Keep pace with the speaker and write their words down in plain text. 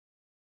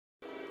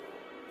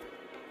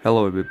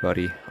Hello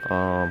everybody.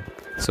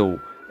 So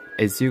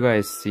as you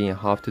guys see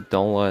how to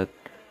download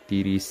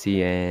DDC,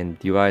 and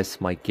you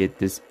guys might get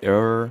this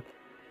error,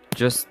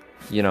 just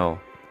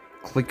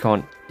click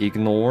on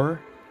ignore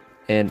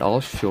and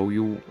I'll show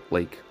you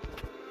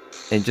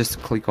and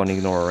just click on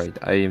ignore. Right,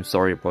 I am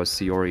sorry about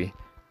Siori.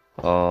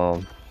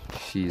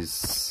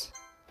 She's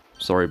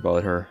sorry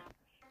about her.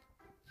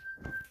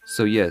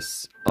 So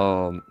yes,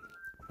 so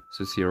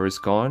Siori is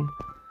gone.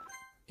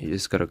 You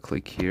just gotta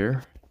click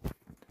here.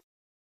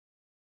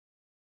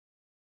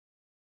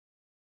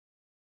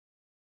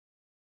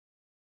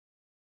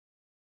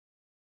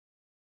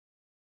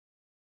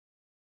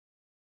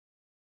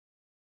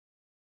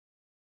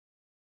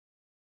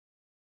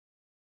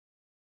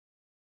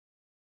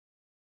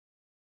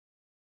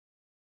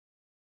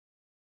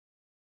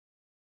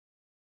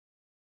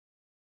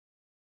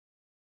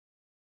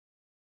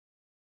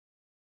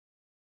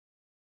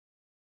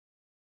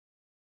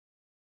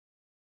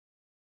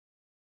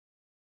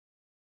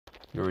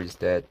 Yuri's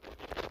dead.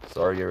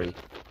 Sorry, Yuri.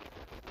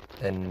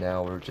 And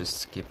now we're just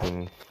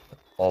skipping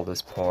all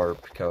this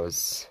part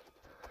because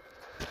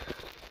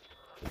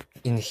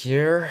in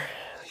here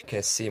you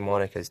can see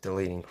Monika is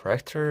deleting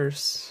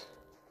characters.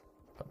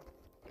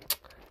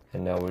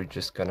 And now we're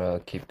just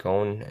gonna keep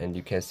going, and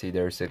you can see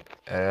there's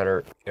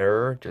another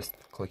error. Just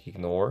click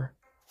ignore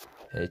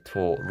and it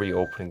will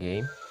reopen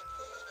game.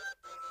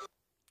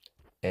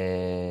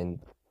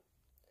 And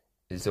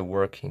is it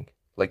working?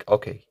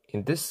 Okay,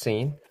 in this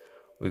scene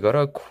we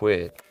gotta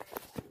quit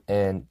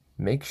and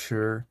make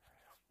sure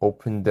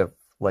open the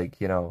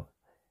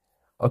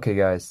okay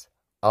guys,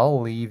 I'll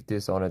leave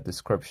this on a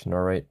description.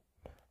 All right,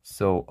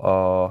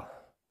 so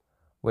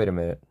wait a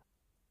minute.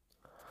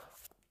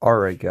 All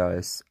right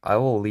guys, I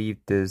will leave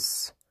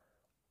this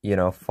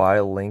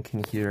file link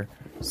in here.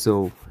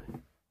 So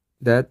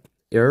that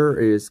error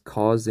is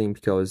causing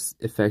because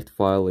effect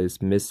file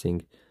is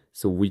missing,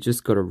 so we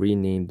just gotta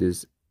rename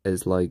this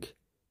as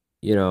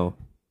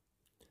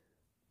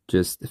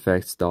just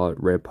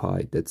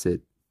effects.repy. That's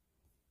it.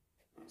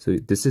 So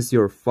this is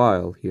your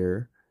file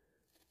here,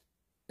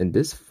 and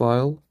this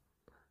file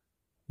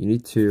you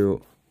need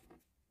to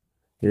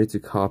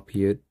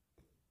copy it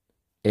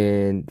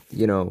and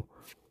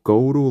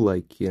go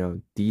to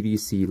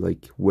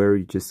DDC, where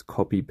you just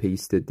copy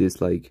pasted this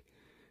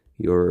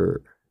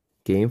your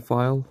game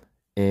file,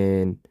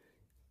 and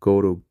go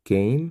to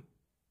game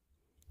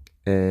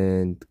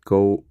and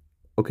go.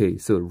 Okay,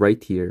 so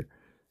right here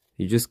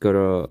you just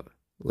gotta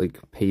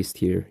paste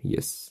here.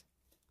 Yes,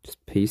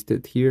 just paste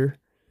it here,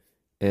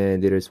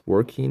 and it is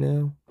working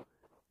now.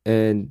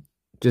 And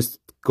just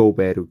go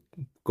back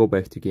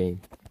to game.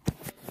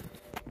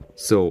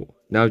 So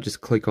now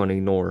just click on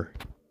ignore.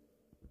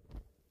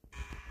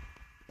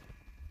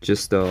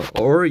 Just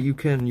or you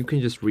can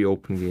just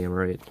reopen game.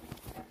 Right,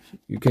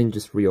 you can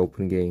just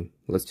reopen game.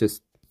 Let's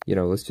just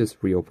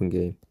reopen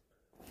game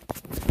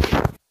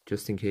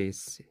just in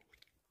case,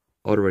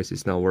 otherwise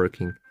it's not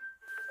working.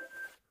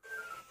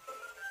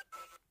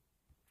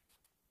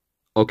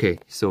 Okay,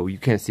 so you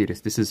can see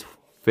this is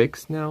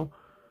fixed now,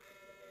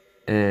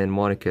 and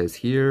Monika is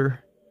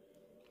here.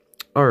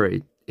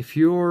 Alright, if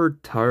you're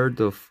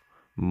tired of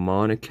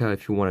Monika,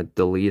 if you want to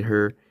delete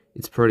her,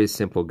 it's pretty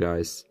simple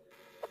guys.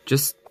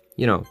 Just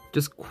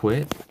just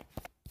quit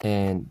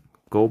and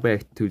go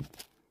back to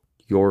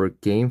your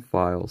game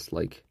files.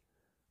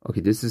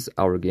 Okay, this is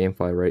our game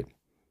file, right?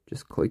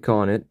 Just click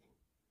on it,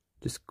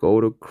 just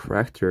go to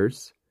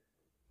characters,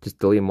 just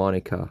delete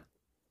Monika.chr,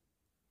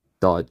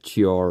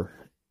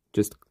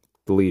 just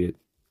delete it.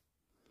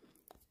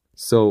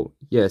 So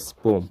yes,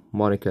 boom,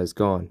 Monika is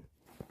gone.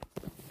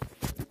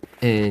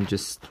 And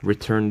just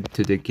return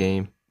to the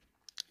game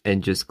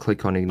and just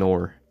click on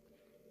ignore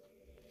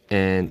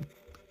and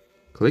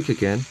click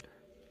again.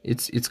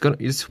 It's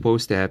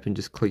supposed to happen.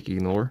 Just click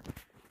ignore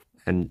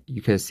and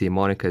you can see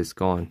Monika is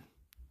gone.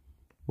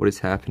 What is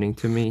happening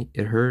to me?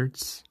 It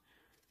hurts,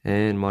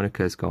 and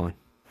Monika is gone.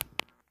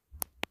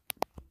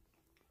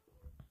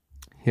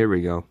 Here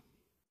we go.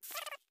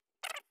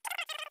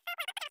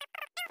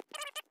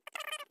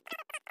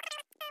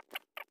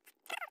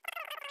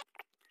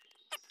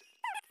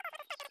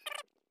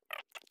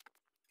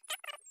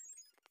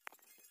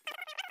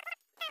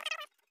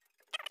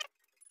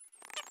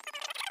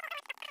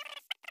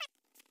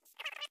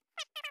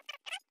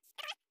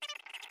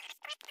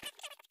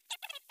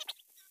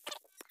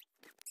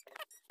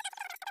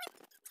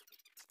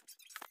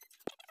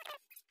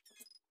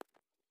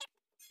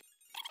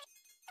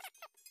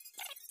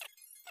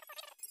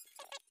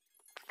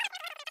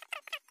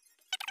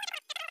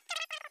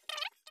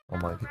 Oh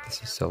my god,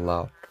 this is so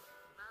loud.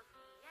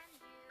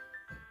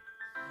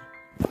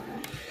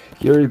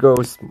 Here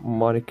goes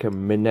Monika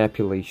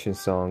manipulation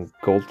song,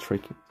 gold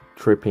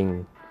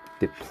tripping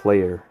the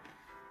player.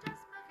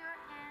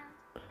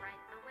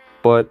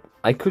 But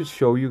I could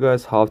show you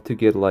guys how to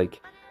get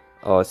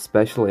a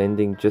special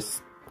ending.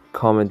 Just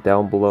comment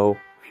down below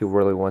if you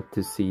really want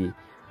to see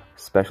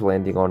special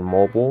ending on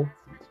mobile.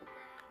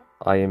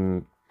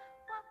 I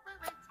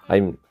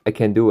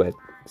can do it.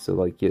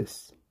 So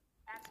yes,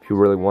 if you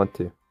really want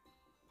to.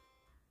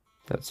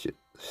 That's just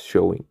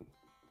showing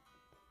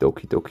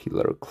Doki Doki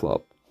Letter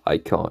Club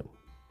icon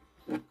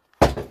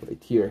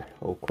right here.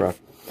 Oh crap.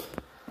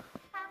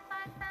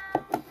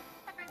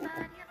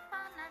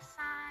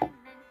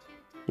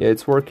 Yeah,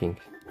 it's working.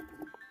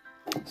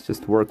 It's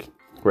just working.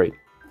 Great.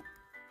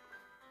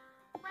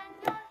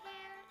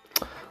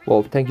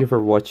 Well, thank you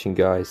for watching,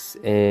 guys,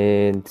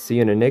 and see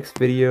you in the next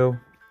video.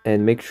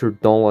 And make sure to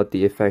download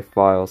the effect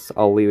files.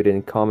 I'll leave it in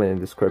the comment and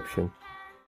description.